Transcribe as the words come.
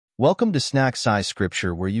Welcome to Snack Size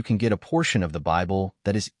Scripture, where you can get a portion of the Bible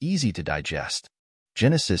that is easy to digest.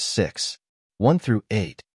 Genesis 6, 1 through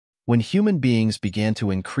 8. When human beings began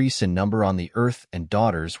to increase in number on the earth and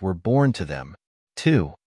daughters were born to them.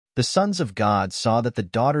 2. The sons of God saw that the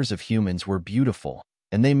daughters of humans were beautiful,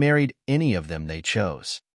 and they married any of them they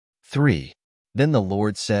chose. 3. Then the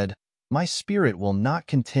Lord said, My spirit will not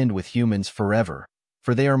contend with humans forever,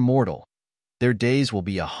 for they are mortal. Their days will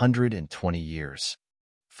be 120 years.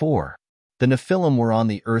 4. The Nephilim were on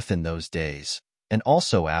the earth in those days, and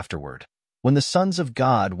also afterward, when the sons of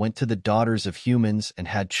God went to the daughters of humans and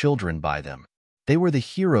had children by them. They were the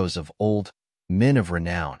heroes of old, men of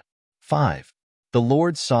renown. 5. The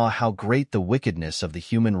Lord saw how great the wickedness of the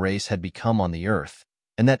human race had become on the earth,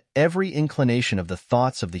 and that every inclination of the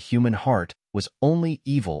thoughts of the human heart was only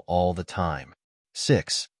evil all the time.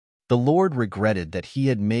 6. The Lord regretted that he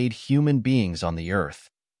had made human beings on the earth,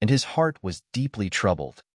 and his heart was deeply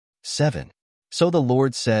troubled. 7. So the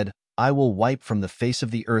Lord said, I will wipe from the face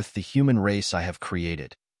of the earth the human race I have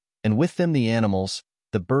created, and with them the animals,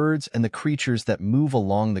 the birds, and the creatures that move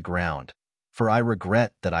along the ground, for I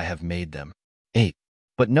regret that I have made them. 8.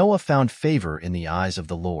 But Noah found favor in the eyes of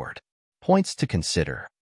the Lord. Points to consider.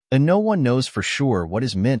 And no one knows for sure what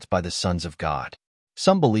is meant by the sons of God.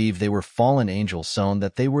 Some believe they were fallen angels, so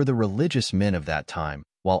that they were the religious men of that time,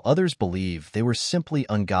 while others believe they were simply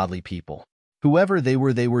ungodly people. Whoever they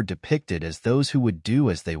were depicted as those who would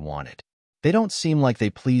do as they wanted. They don't seem like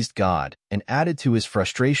they pleased God and added to his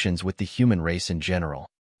frustrations with the human race in general.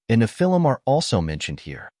 And Nephilim are also mentioned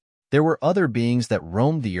here. There were other beings that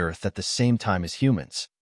roamed the earth at the same time as humans.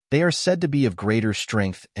 They are said to be of greater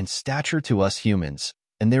strength and stature to us humans,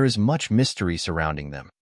 and there is much mystery surrounding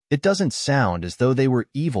them. It doesn't sound as though they were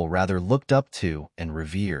evil, rather looked up to and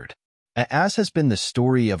revered. As has been the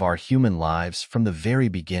story of our human lives from the very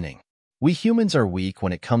beginning. We humans are weak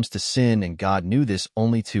when it comes to sin, and God knew this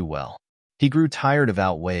only too well. He grew tired of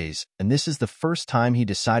our ways, and this is the first time he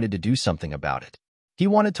decided to do something about it. He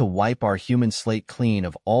wanted to wipe our human slate clean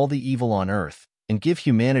of all the evil on earth and give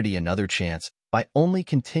humanity another chance by only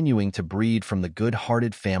continuing to breed from the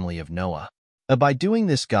good-hearted family of Noah. By doing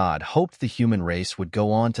this, God hoped the human race would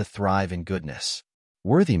go on to thrive in goodness.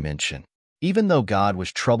 Worthy mention. Even though God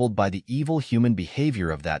was troubled by the evil human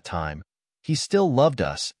behavior of that time, he still loved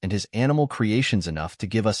us and his animal creations enough to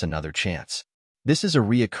give us another chance. This is a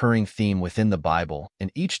reoccurring theme within the Bible,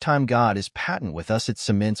 and each time God is patient with us, it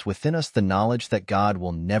cements within us the knowledge that God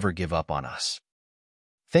will never give up on us.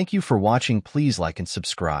 Thank you for watching. Please like and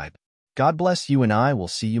subscribe. God bless you, and I will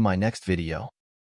see you my next video.